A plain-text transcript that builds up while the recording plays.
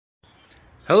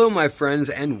Hello my friends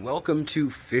and welcome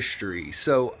to FISHTORY.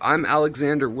 So I'm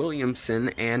Alexander Williamson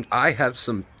and I have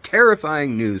some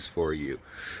terrifying news for you.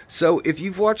 So if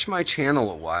you've watched my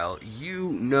channel a while, you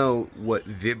know what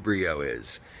Vibrio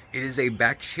is. It is a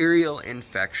bacterial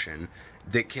infection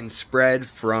that can spread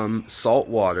from salt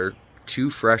water to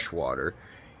fresh water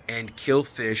and kill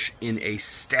fish in a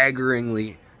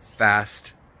staggeringly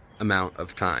fast amount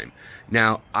of time.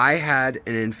 Now, I had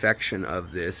an infection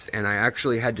of this, and I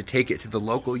actually had to take it to the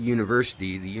local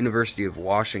university, the University of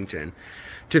Washington,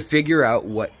 to figure out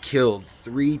what killed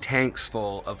 3 tanks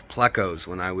full of plecos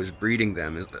when I was breeding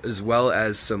them, as well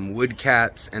as some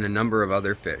woodcats and a number of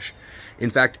other fish.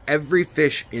 In fact, every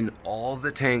fish in all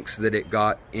the tanks that it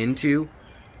got into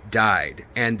died,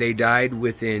 and they died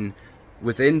within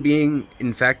being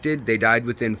infected, they died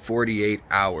within 48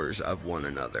 hours of one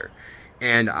another.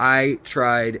 And I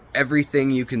tried everything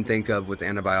you can think of with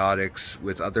antibiotics,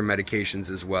 with other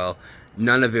medications as well.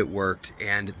 None of it worked,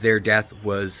 and their death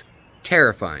was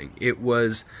terrifying. It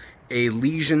was a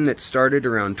lesion that started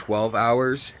around 12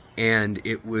 hours, and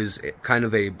it was kind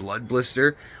of a blood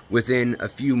blister. Within a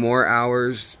few more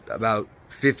hours, about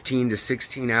 15 to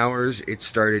 16 hours, it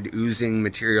started oozing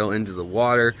material into the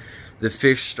water. The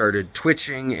fish started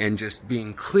twitching and just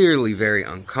being clearly very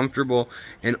uncomfortable,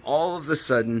 and all of a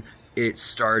sudden, it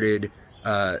started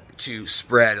to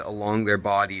spread along their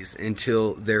bodies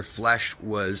until their flesh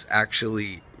was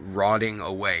actually rotting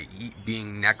away,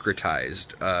 being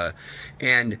necrotized.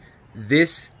 And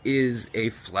this is a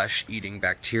flesh-eating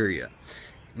bacteria.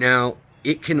 Now,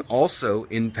 it can also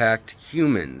impact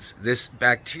humans. This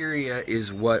bacteria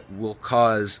is what will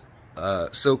cause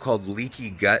so-called leaky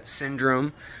gut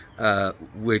syndrome,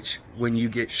 which when you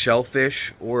get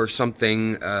shellfish or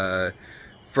something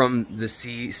from the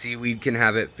sea, seaweed can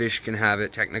have it, fish can have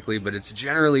it technically, but it's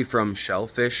generally from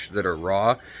shellfish that are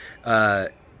raw.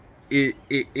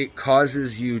 It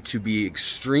causes you to be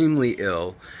extremely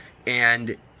ill,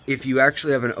 and if you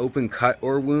actually have an open cut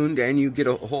or wound and you get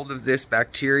a hold of this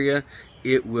bacteria,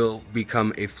 it will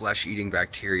become a flesh-eating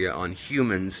bacteria on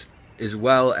humans, as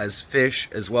well as fish,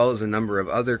 as well as a number of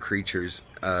other creatures,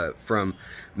 from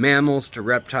mammals to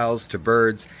reptiles to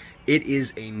birds. It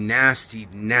is a nasty,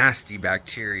 nasty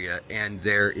bacteria, and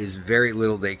there is very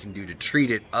little they can do to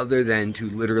treat it other than to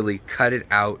literally cut it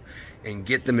out and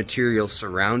get the material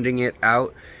surrounding it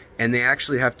out. And they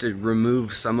actually have to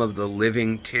remove some of the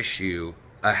living tissue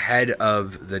ahead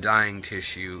of the dying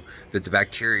tissue that the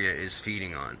bacteria is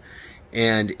feeding on.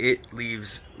 And it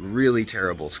leaves really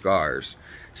terrible scars.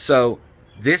 So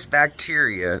this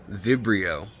bacteria,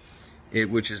 Vibrio,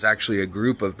 which is actually a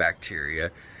group of bacteria,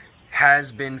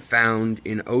 has been found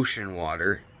in ocean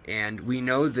water, and we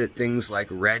know that things like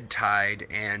red tide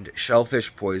and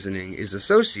shellfish poisoning is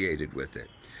associated with it.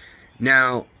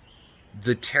 Now,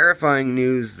 the terrifying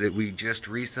news that we just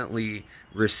recently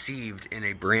received in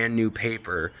a brand new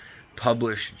paper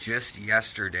published just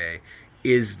yesterday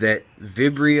is that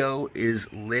Vibrio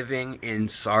is living in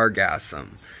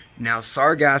sargassum. Now,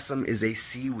 sargassum is a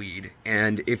seaweed,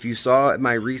 and if you saw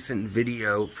my recent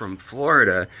video from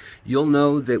Florida, you'll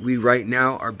know that we right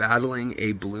now are battling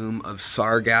a bloom of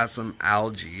sargassum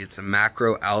algae. It's a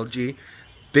macroalgae,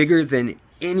 bigger than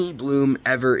any bloom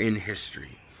ever in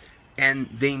history. And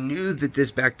they knew that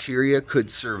this bacteria could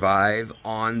survive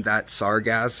on that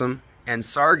sargassum, and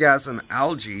sargassum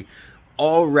algae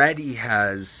already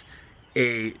has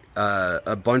a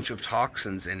bunch of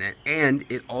toxins in it, and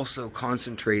it also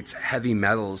concentrates heavy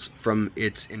metals from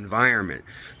its environment.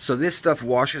 So this stuff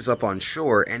washes up on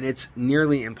shore, and it's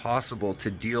nearly impossible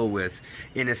to deal with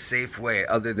in a safe way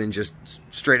other than just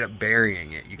straight up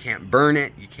burying it. You can't burn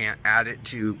it, you can't add it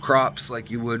to crops like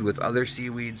you would with other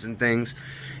seaweeds and things,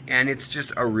 and it's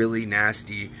just a really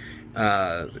nasty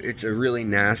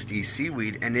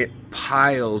seaweed, and it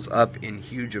piles up in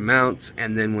huge amounts,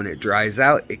 and then when it dries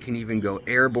out, it can even go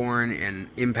airborne and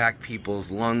impact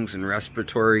people's lungs and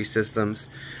respiratory systems.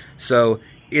 So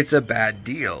it's a bad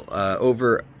deal.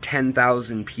 Over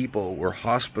 10,000 people were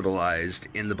hospitalized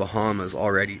in the Bahamas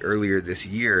already earlier this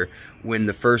year when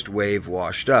the first wave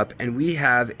washed up, and we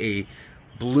have a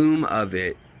bloom of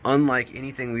it unlike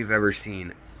anything we've ever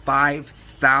seen.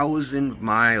 5,000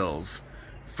 miles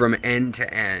from end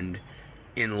to end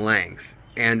in length,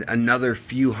 and another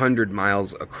few hundred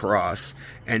miles across,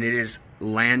 and it is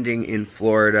landing in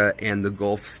Florida and the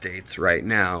Gulf states right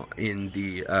now, in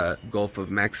the Gulf of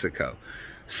Mexico.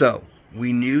 So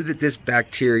we knew that this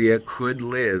bacteria could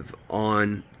live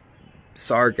on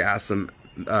sargassum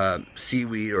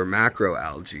seaweed or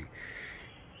macroalgae.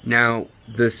 Now,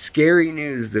 the scary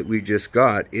news that we just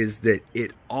got is that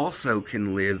it also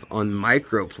can live on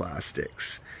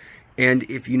microplastics. And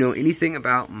if you know anything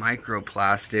about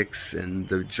microplastics and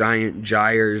the giant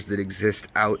gyres that exist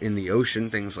out in the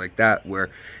ocean, things like that, where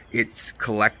it's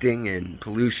collecting in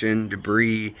pollution,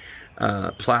 debris,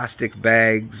 plastic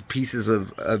bags, pieces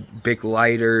of big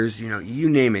lighters, you know, you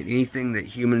name it, anything that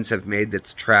humans have made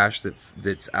that's trash,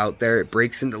 that's out there, it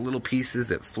breaks into little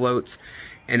pieces, it floats,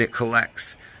 and it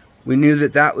collects. We knew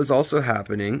that that was also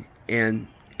happening, and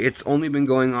it's only been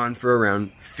going on for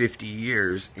around 50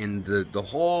 years in the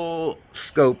whole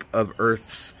scope of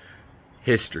Earth's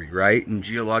history, right? In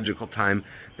geological time,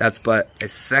 that's but a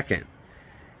second.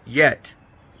 Yet,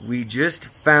 we just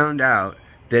found out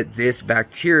that this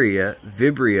bacteria,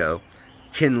 Vibrio,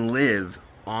 can live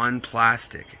on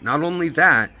plastic. Not only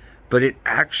that, but it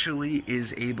actually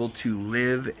is able to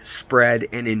live, spread,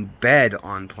 and embed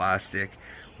on plastic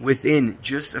within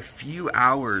just a few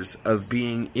hours of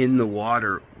being in the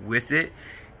water with it.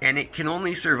 And it can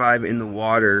only survive in the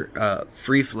water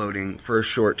free floating for a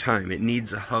short time. It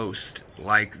needs a host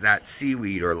like that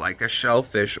seaweed, or like a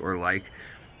shellfish, or like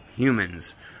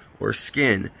humans or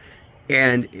skin.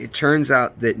 And it turns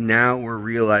out that now we're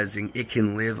realizing it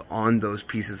can live on those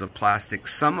pieces of plastic,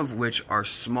 some of which are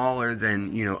smaller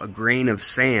than, you know, a grain of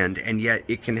sand, and yet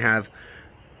it can have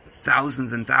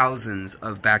thousands and thousands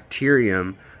of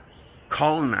bacterium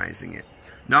colonizing it.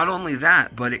 Not only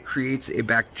that, but it creates a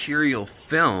bacterial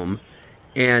film,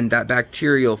 and that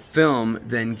bacterial film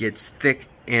then gets thick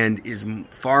and is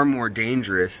far more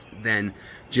dangerous than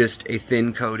just a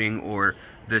thin coating or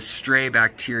the stray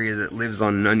bacteria that lives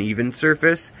on an uneven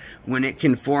surface. When it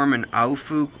can form an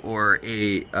AQUATIC or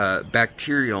a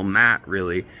bacterial mat,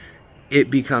 really, it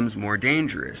becomes more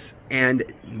dangerous. And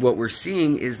what we're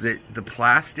seeing is that the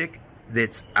plastic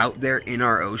that's out there in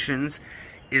our oceans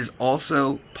is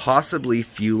also possibly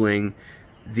fueling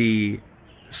the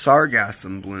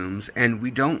sargassum blooms, and we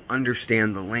don't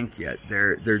understand the link yet.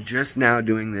 They're just now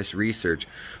doing this research,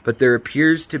 but there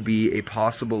appears to be a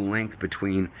possible link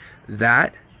between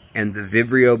that and the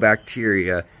Vibrio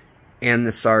bacteria and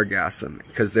the sargassum,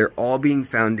 because they're all being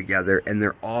found together and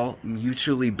they're all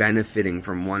mutually benefiting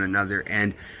from one another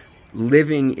and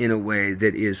living in a way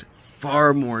that is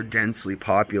far more densely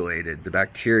populated, the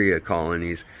bacteria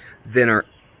colonies, than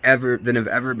have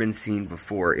ever been seen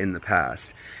before in the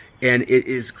past. And it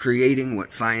is creating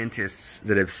what scientists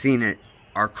that have seen it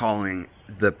are calling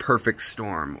the perfect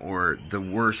storm, or the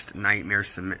worst nightmare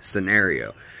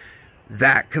scenario.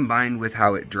 That, combined with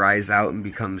how it dries out and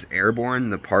becomes airborne,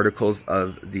 the particles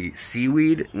of the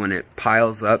seaweed, when it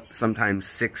piles up sometimes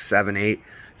 6, 7, 8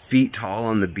 feet tall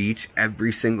on the beach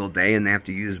every single day, and they have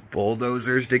to use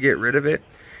bulldozers to get rid of it.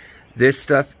 This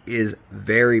stuff is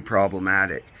very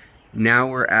problematic. Now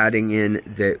we're adding in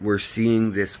that we're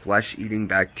seeing this flesh-eating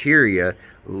bacteria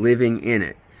living in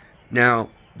it. Now,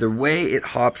 the way it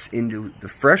hops into the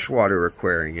freshwater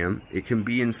aquarium, it can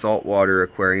be in saltwater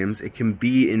aquariums, it can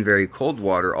be in very cold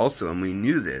water also, and we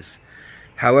knew this.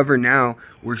 However, now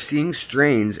we're seeing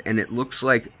strains, and it looks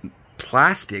like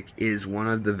plastic is one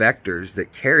of the vectors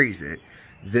that carries it,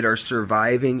 that are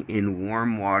surviving in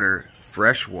warm water,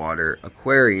 freshwater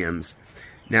aquariums.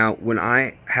 Now, when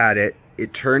I had it,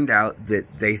 it turned out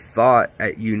that they thought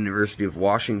at University of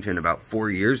Washington about 4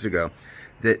 years ago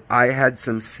that I had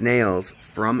some snails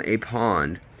from a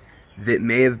pond that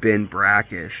may have been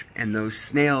brackish, and those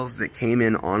snails that came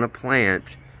in on a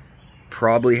plant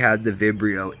probably had the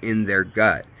Vibrio in their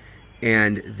gut,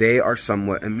 and they are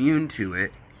somewhat immune to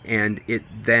it, and it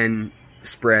then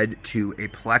spread to a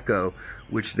pleco,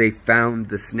 which they found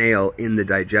the snail in the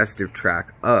digestive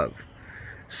tract of.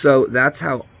 So that's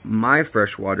how my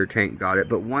freshwater tank got it.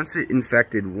 But once it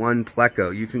infected one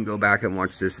pleco, you can go back and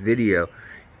watch this video,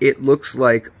 it looks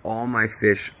like all my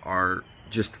fish are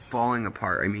just falling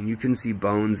apart. I mean, you can see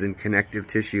bones and connective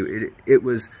tissue. It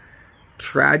was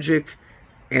tragic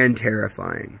and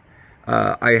terrifying.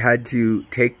 I had to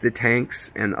take the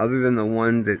tanks, and other than the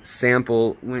one that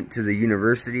sample went to the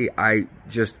university, I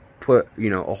just put, you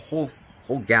know, a whole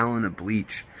gallon of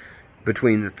bleach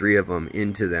between the three of them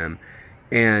into them,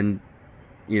 and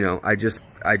you know, I just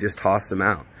tossed them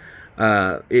out.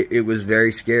 It was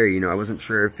very scary. You know, I wasn't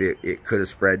sure if it could have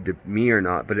spread to me or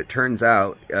not, but it turns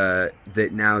out that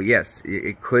now, yes,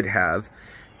 it could have.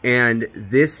 And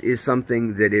this is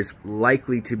something that is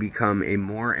likely to become a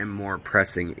more and more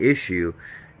pressing issue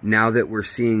now that we're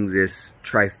seeing this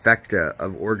trifecta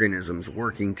of organisms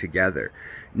working together.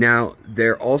 Now,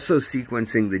 they're also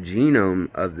sequencing the genome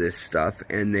of this stuff,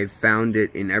 and they've found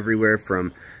it in everywhere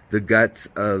from the guts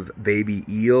of baby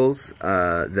eels,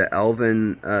 the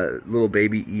elven little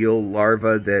baby eel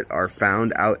larvae that are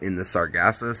found out in the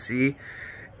Sargasso Sea,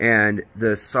 and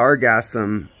the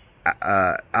sargassum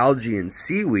algae and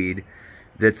seaweed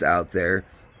that's out there,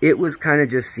 it was kind of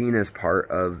just seen as part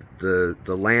of the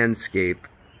landscape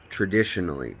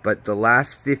traditionally. But the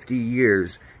last 50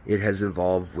 years, it has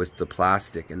evolved with the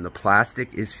plastic, and the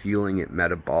plastic is fueling it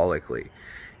metabolically.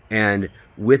 And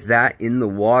with that in the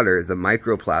water, the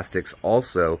microplastics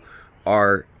also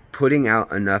are putting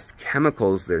out enough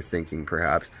chemicals, they're thinking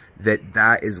perhaps,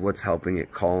 that is what's helping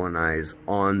it colonize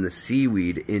on the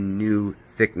seaweed in new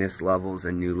thickness levels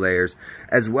and new layers,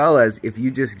 as well as if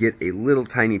you just get a little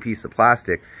tiny piece of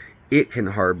plastic, it can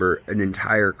harbor an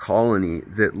entire colony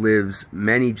that lives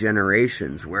many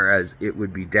generations, whereas it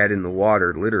would be dead in the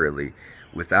water, literally,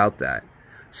 without that.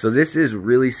 So this is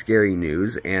really scary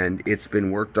news, and it's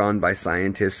been worked on by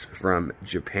scientists from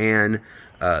Japan,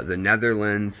 the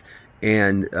Netherlands,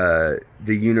 and the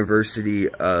University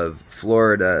of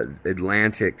Florida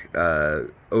Atlantic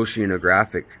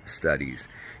Oceanographic Studies.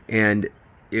 And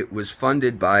it was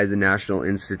funded by the National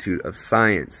Institute of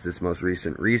Science, this most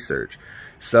recent research.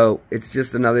 So it's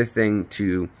just another thing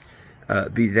to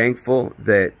be thankful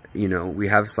that, you know, we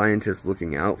have scientists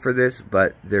looking out for this,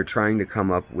 but they're trying to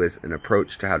come up with an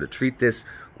approach to how to treat this,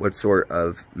 what sort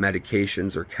of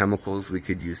medications or chemicals we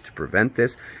could use to prevent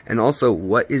this, and also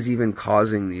what is even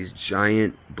causing these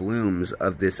giant blooms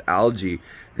of this algae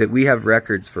that we have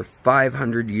records for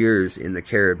 500 years in the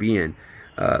Caribbean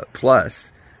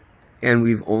plus, and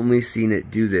we've only seen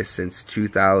it do this since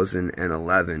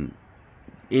 2011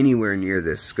 anywhere near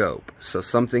this scope. So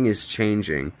something is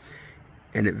changing,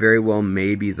 and it very well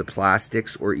may be the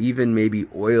plastics or even maybe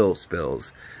oil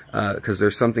spills, because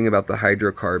there's something about the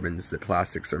hydrocarbons that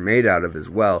plastics are made out of as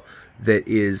well that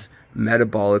is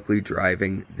metabolically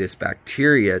driving this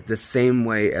bacteria the same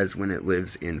way as when it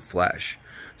lives in flesh.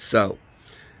 So,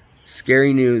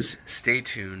 scary news, stay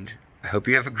tuned. I hope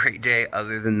you have a great day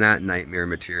other than that nightmare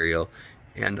material,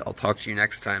 and I'll talk to you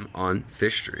next time on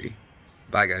FISHTORY.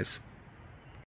 Bye, guys.